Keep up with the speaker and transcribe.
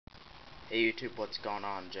Hey YouTube, what's going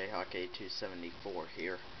on? Jayhawk8274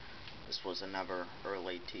 here. This was another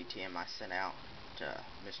early TTM I sent out to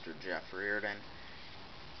Mr. Jeff Reardon.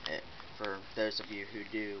 For those of you who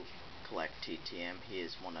do collect TTM, he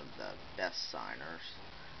is one of the best signers.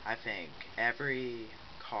 I think every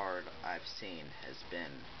card I've seen has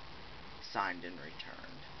been signed and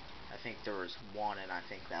returned. I think there was one, and I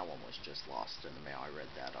think that one was just lost in the mail. I read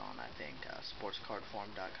that on, I think,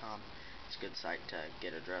 sportscardforum.com. It's a good site to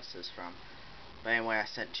get addresses from. But anyway, I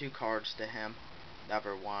sent 2 cards to him. The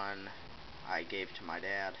other one I gave to my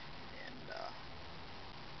dad, and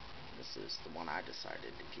this is the one I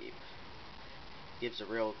decided to keep. Gives a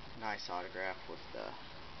real nice autograph with the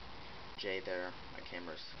J there. My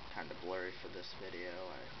camera's kind of blurry for this video.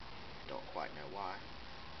 I don't quite know why.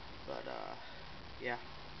 But yeah.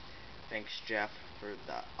 Thanks, Jeff, for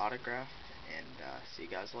the autograph, and see you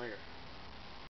guys later.